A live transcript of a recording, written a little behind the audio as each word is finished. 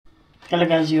Hello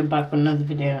guys, you're back with another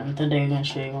video, and today I'm going to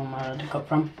show you what my order got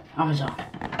from Amazon.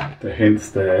 The hints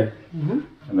there, and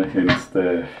the hints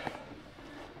there.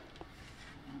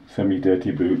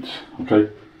 Semi-dirty boots.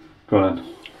 Okay, go on then.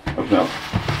 Open up.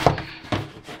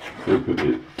 Open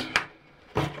it.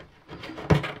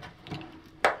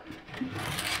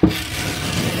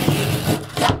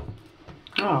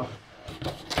 Oh.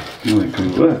 No, it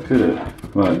can work, could it?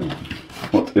 Right.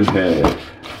 What's in here?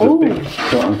 Oh.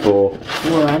 Starting for.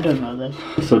 Well, I don't know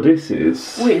this. So this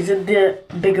is. Wait, is it the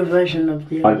bigger version of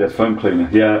the? Adidas foam cleaner.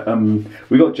 Yeah.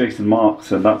 We got Jason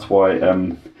Markks, and that's why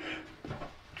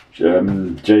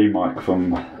Markk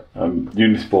from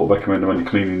Unisport recommended when you're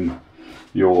cleaning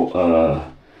your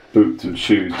boots and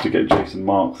shoes to get Jason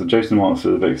Markks. So Jason Markks is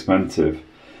a bit expensive,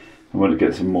 and when it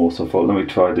gets some more, so I thought let me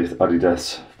try this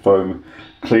Adidas foam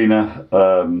cleaner,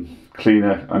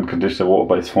 cleaner and conditioner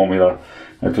water-based formula,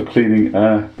 and for cleaning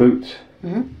boots.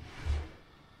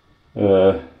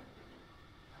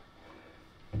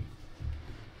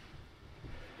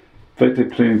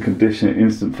 Effective cleaning conditioner,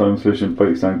 instant foam solution,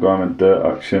 breaks down grime and dirt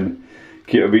action.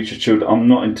 Keep it reach chilled. I'm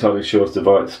not entirely sure it's the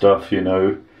right stuff, you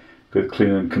know. Good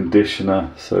cleaning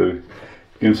conditioner. So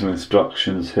give some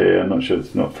instructions here. I'm not sure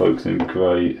it's not focusing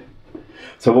great.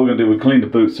 So what we're gonna do, we clean the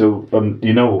boots. So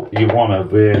you know, you wanna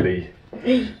really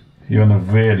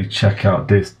check out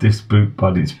this boot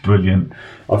buddy. It's brilliant.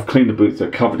 I've cleaned the boots. They're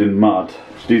covered in mud.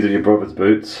 These are your brother's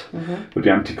boots with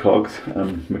the anti-clogs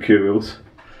materials.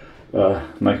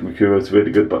 Nike materials,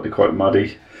 really good, but they're quite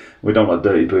muddy. We don't like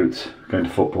dirty boots going to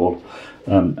football.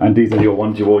 And these are your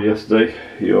ones you wore yesterday,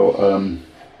 your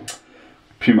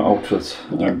Puma Ultras,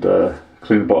 and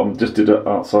clean the bottom. Just did it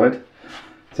outside,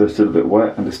 so it's still a bit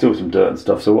wet, and there's still some dirt and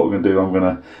stuff. So what we're going to do, I'm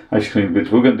going to actually clean the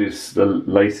boots. We're going to do the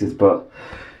laces, but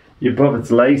your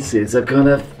brother's laces are kind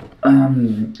of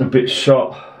a bit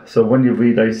shot. So when you're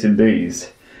relacing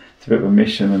these, it's a bit of a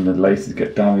mission, and the laces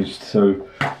get damaged. So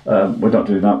we're not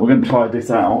doing that. We're going to try this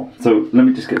out. So let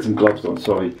me just get some gloves on.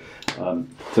 Sorry.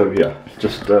 So yeah,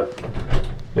 just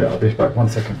yeah, I'll be back. One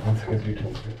second. You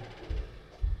talk.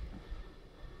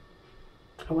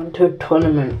 I went to a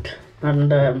tournament,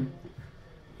 and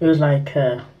it was like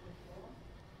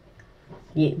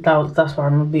yeah, that's why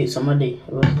I'm beat somebody.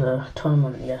 It was a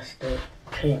tournament yesterday.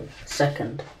 Came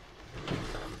second.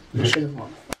 I should have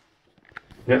won.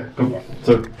 Yeah, come on.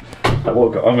 So I'm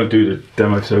going to do the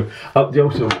demo. So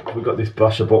also we got this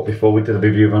brush I bought before we did a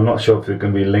review. I'm not sure if there's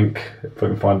going to be a link, if I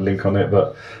can find a link on it,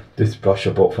 but this brush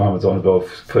I bought from Amazon as well.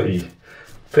 It's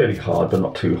fairly hard, but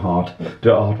not too hard.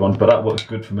 Do a hard one, but that works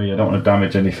good for me. I don't want to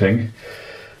damage anything.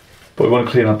 But we want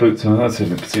to clean our boots, and that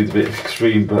seems a bit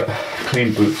extreme, but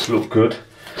clean boots look good.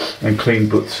 And clean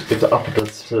boots, if the upper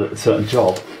does a certain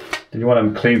job, then you want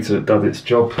them clean so it does its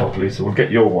job properly. So we'll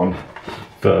get your one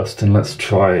first, and let's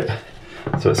try it.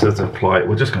 So it says to apply it.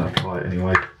 We're just going to apply it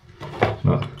anyway.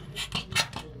 No.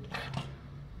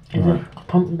 Is it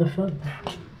pump the foam?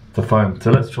 The foam.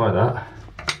 So let's try that.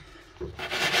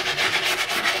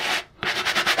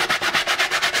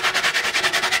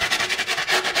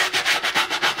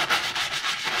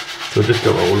 So just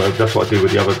go all over. That's what I do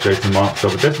with the other Jason Markks. The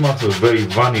Jason Markks are very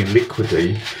runny and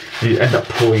liquidy, and you end up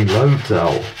pouring loads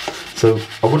out. So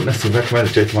I wouldn't necessarily recommend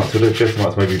the Jason Markks, although Jason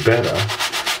Markks may be better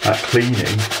at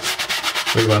cleaning.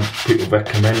 Maybe when people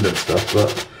recommend and stuff,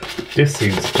 but this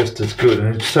seems just as good.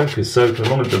 And soap is soap, as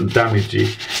long as it doesn't damage the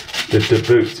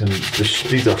boots, and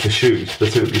these are for shoes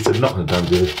specifically, so not going to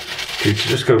damage you. You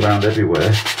should just go around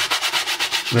everywhere,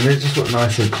 and they just look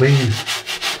nice and clean.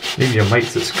 Even your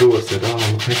mates at school have said, "Oh,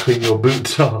 how clean your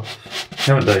boots are,"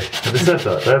 haven't they? Have they said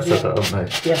that? They have said that, haven't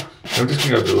they? Yeah. I'm just going to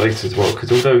go over the lace as well,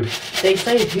 because although they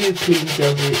say who cleans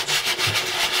your boots,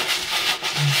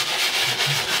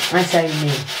 I say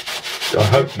me. I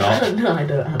hope not. No, I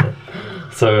don't.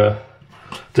 So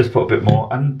just put a bit more,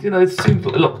 and you know, it seems,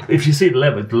 look, if you see the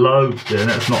level, it's loads there,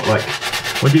 and it's not like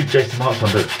when you do Jason Markks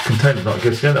one, the container's not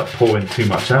good, so you end up pouring too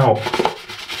much out.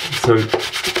 So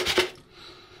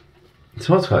it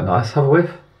smells quite nice. Have a whiff.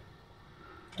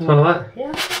 Smell like that?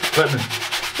 Yeah. Better than,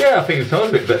 yeah, I think it smells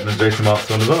a bit better than Jason Markks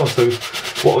one as well. So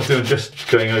what we're doing, just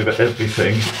going over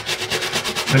everything,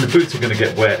 and the boots are going to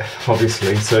get wet,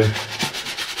 obviously. So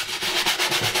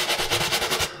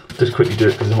just quickly do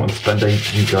it because I don't want to spend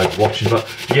ages you guys watching. But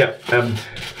yeah,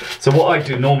 so what I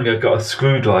do normally, I've got a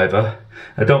screwdriver.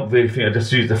 I don't really think, I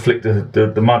just use to flick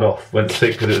the mud off when it's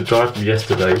thick, because it was dry from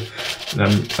yesterday,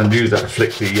 and use that to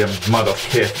flick the mud off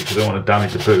carefully because I don't want to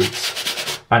damage the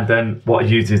boots. And then what I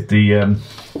use is the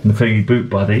thingy boot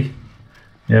buddy.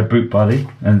 Yeah, boot buddy,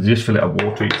 and just fill it up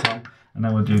water each time. And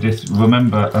then we'll do this.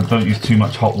 Remember, don't use too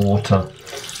much hot water.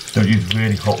 don't use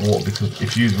really hot water, because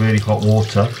if you use really hot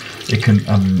water, it can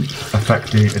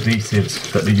affect the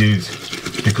adhesives that they use,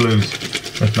 the glues.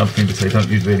 That's another thing to say, don't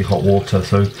use really hot water.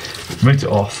 So rinse it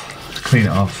off, clean it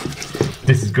off.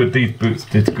 This is good, these boots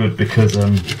did good because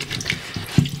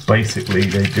basically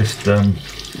they just, the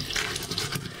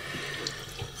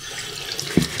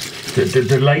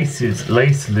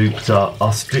lace loops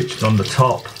are stitched on the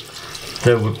top.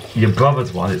 So your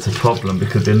brother's one, it's a problem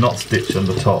because they're not stitched on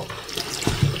the top.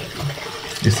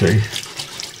 You see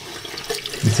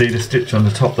the stitch on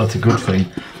the top, that's a good thing.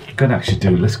 I'm going to actually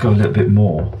do, let's go a little bit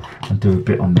more and do a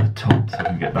bit on the top so we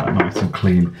can get that nice and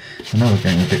clean. I know we're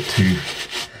getting a bit too,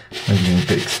 maybe a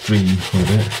bit extreme with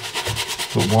it,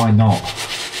 but why not?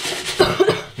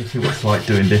 Let's see what it's like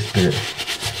doing this bit.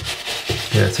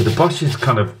 Yeah, so the brush is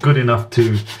kind of good enough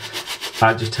to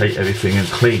agitate everything and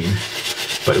clean,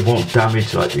 but it won't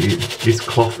damage like this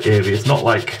cloth area. It's not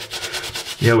like,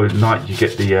 you know, at night you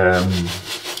get the,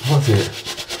 what's it?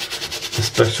 The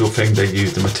special thing they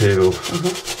use, the material.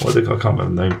 What they, I can't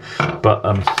remember the name. But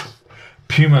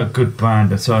Puma, a good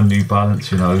brand, and so are New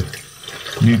Balance, you know.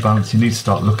 New Balance, you need to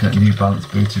start looking at New Balance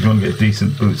boots if you want to get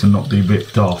decent boots and not be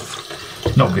ripped off.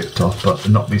 Not ripped off, but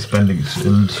not be spending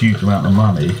a huge amount of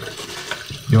money.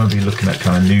 You want to be looking at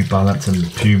kind of New Balance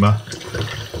and Puma.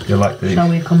 You like the. Shall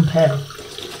we compare?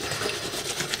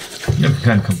 You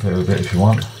can compare a bit if you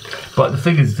want. But the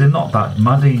thing is, they're not that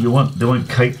muddy. They weren't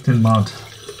caked in mud.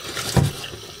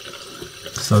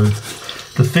 So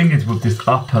the thing is with this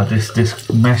upper, this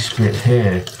mesh bit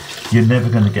here, you're never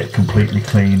going to get completely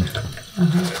clean.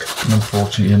 And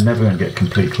unfortunately, you're never going to get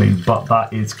completely clean. But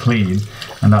that is clean,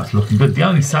 and that's looking good. The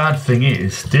only sad thing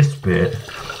is this bit,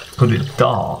 because it's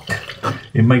dark,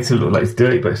 it makes it look like it's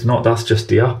dirty, but it's not. That's just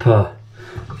the upper,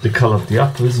 the colour of the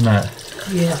upper, isn't it?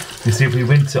 Yeah. You see, if we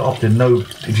rinse it off, there's no.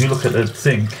 If you look at the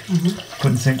sink, put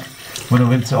in the sink. When I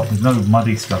rinse it off, there's no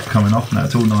muddy stuff coming off now.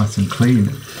 It's all nice and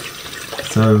clean.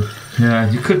 So yeah,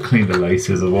 you could clean the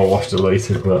laces or wash the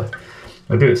laces, but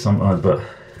I do it sometimes. But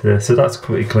yeah, so that's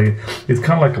pretty clean. It's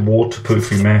kind of like a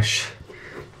waterproofy mesh,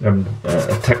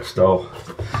 a textile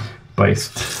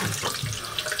based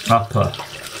upper.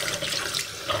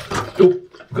 Oh,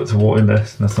 got some water in there.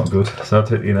 That's not good. So I'll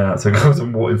take you out. So I've got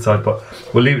some water inside, but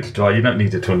we'll leave it to dry. You don't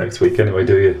need it till next week anyway,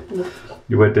 do you? No.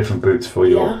 You wear different boots for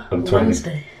your training.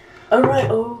 Wednesday. Oh right.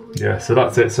 Oh. Yeah. So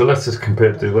that's it. So let's just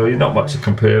compare to. Well, you're not much to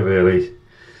compare really.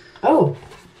 Oh.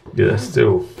 Yeah.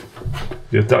 Still.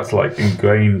 Yeah, that's like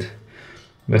ingrained.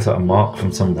 That's like a mark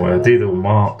from somewhere. These are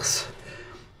marks.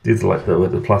 These are like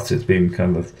the plastic's been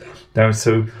kind of down.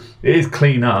 So it is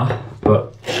cleaner,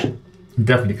 but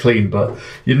definitely clean. But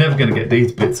you're never going to get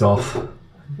these bits off.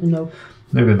 No.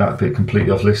 Never that bit completely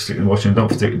off. Let's stick in the washing.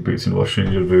 Don't stick your boots in the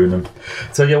washing, you'll ruin them.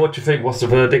 So yeah, what do you think? What's the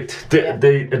verdict?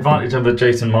 The advantage of the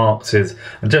Jason Marks is,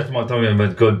 and Jason Marks don't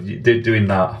remember good. They're doing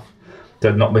that.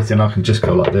 They're not missing. I can just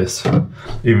go like this.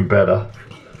 Even better.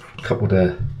 Couple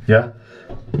there. Yeah.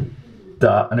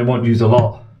 That, and it won't use a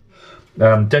lot.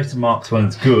 Jason Marks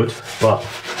one's good, but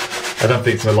I don't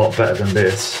think it's a lot better than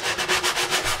this.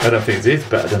 I don't think it is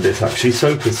better than this actually.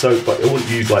 Soap is soap, but it wouldn't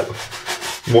use like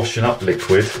washing up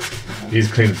liquid. Use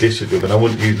clean dishes with, and I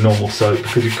wouldn't use normal soap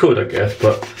because you could, I guess,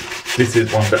 but this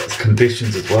is one that's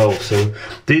conditions as well. So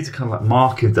these are kind of like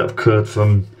markings that have occurred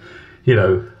from, you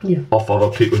know, off other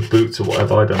people's boots or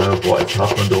whatever. I don't know what has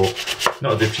happened, or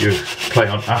not as if you play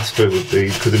on Astro with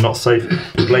these because they're not safe.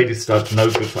 The bladed studs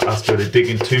no good for Astro. They're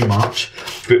digging too much.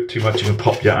 Grip too much, you can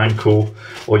pop your ankle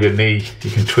or your knee.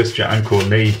 You can twist your ankle or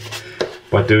knee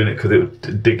by doing it because it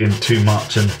would dig in too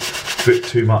much and grip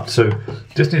too much. So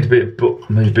just need to be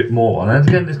maybe a bit more. And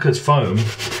again, this because foam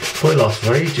probably lasts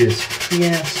for ages.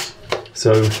 Yes.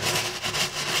 So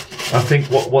I think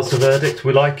what's the verdict?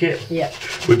 We like it. Yeah.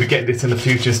 We'll be getting this in the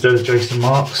future instead of Jason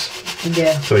Marks.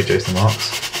 Yeah. Sorry, Jason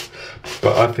Marks.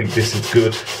 But I think this is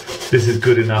good. This is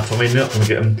good enough. I mean, you're not going to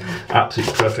get them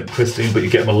absolutely perfect pristine, but you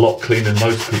get them a lot cleaner than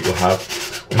most people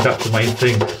have. And that's the main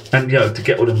thing. And you know, to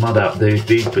get all the mud out these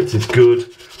bits is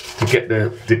good. To get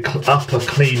the upper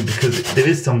clean, because there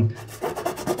is some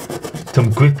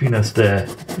grippiness there.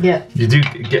 Yeah. You do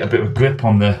get a bit of grip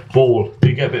on the ball. Do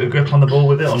you get a bit of grip on the ball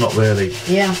with it or not really?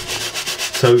 Yeah.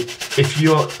 So if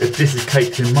this is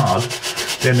caked in mud,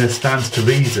 then there stands to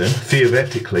reason,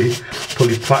 theoretically,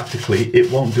 probably practically, it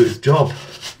won't do its job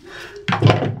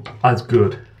as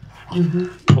good.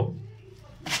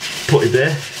 Put it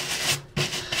there.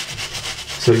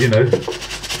 So you know,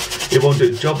 it won't do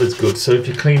its job as good. So if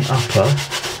you clean upper,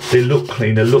 they look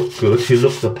clean, they look good, you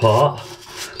look the part,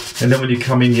 and then when you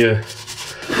come in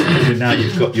now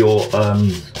you've got your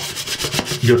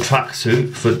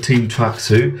tracksuit, for team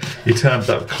tracksuit, you turn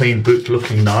that clean boot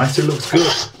looking nice, it looks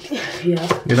good.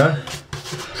 Yeah. You know?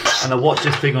 And I watched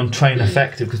this thing on Train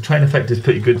Effective, because Train Effective is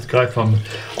pretty good. This guy from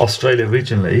Australia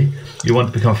originally, he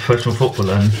wanted to become a professional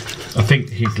footballer, and I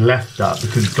think he's left that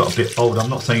because he's got a bit old.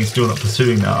 I'm not saying he's still not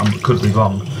pursuing that, I could be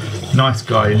wrong. Nice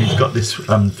guy, and he's got this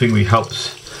thing where he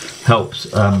helps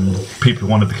people who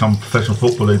want to become professional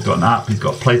footballers. He's got an app, he's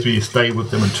got a place where you stay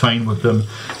with them and train with them.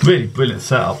 Really brilliant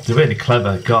setup. They're really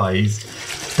clever guys.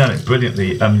 Done it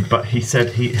brilliantly. But he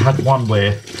said he had one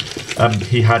where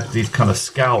he had these kind of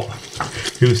scout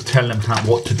who was telling him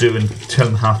what to do and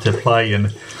telling him how to play,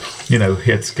 and you know,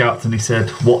 he had scouts, and he said,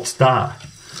 "What's that?"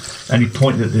 And he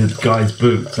pointed at the guy's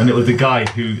boots, and it was the guy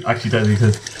who actually does it. He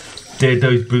says,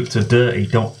 "Those boots are dirty.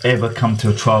 Don't ever come to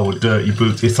a trial with dirty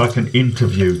boots. It's like an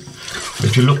interview.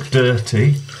 If you look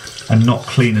dirty and not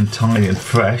clean and tidy and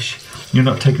fresh, you're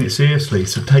not taking it seriously.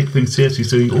 So take things seriously.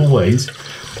 So you always,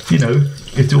 you know,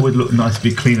 it always look nice to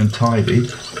be clean and tidy.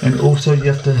 And also you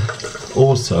have to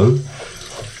also."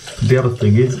 The other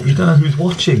thing is, you don't know who's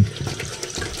watching.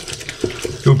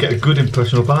 You'll get a good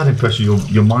impression or bad impression,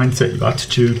 your mindset, your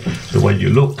attitude, the way you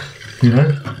look, you know?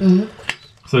 Mm-hmm.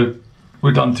 So,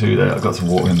 we're done too there. I've got some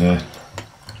water in there.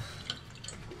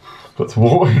 Got some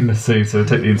water in the sea, so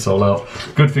take the insole out.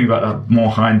 Good thing about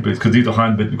more hind boots, because these are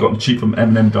hind boots we've got them cheap from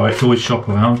M&M Diet. Always shop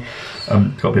around.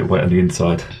 Got a bit wet on the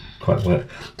inside, quite wet.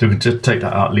 So we can just take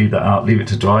that out, leave it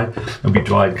to dry. It'll be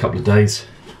dry in a couple of days.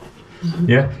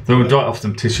 Mm-hmm. Yeah, so we'll dry it off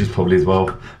some tissues probably as well.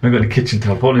 I've got a kitchen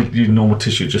towel, probably use normal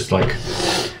tissue, just like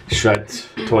shreds,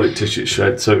 toilet tissue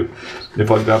shreds. So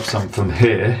if I grab some from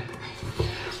here,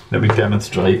 let me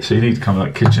demonstrate. So you need to come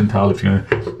like kitchen towel if you're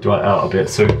going to dry it out a bit.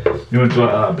 So you want to dry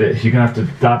it out a bit, you're going to have to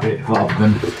dab it rather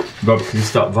than rub, because you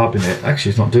start rubbing it. Actually,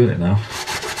 it's not doing it now.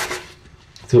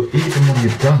 So even when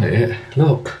you've done it,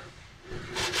 look.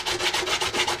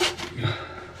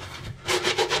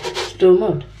 Still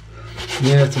mud.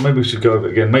 Yeah, so maybe we should go over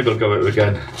it again. Maybe I'll go over it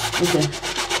again. Okay.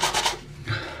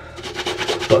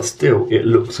 But still, it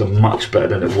looks much better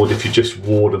than it would if you just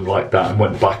wore them like that and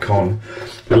went back on.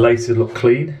 The laces look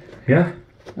clean, yeah?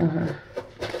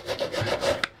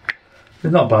 It's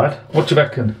not bad. What do you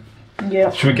reckon?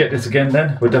 Yeah. Should we get this again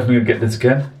then? We're definitely going to get this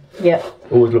again. Yeah.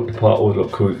 Always look the part, always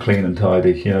look cool, clean and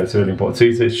tidy. You know, it's really important. See,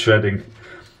 it's shredding.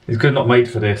 It's good, not made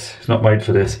for this. It's not made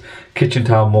for this. Kitchen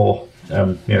towel more,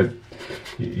 you know,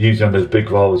 using on those big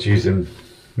rolls, using,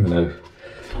 you know,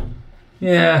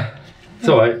 yeah, it's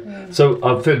alright. So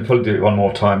I'll probably do it one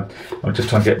more time. I'm just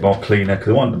trying to get more cleaner because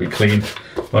I want it to be clean.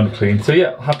 So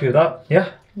yeah, happy with that,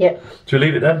 yeah? Yeah. Should we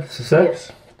leave it then?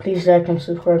 Yes. Please like and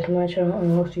subscribe to my channel,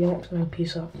 and I'll see you next time.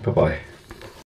 Peace out. Bye bye.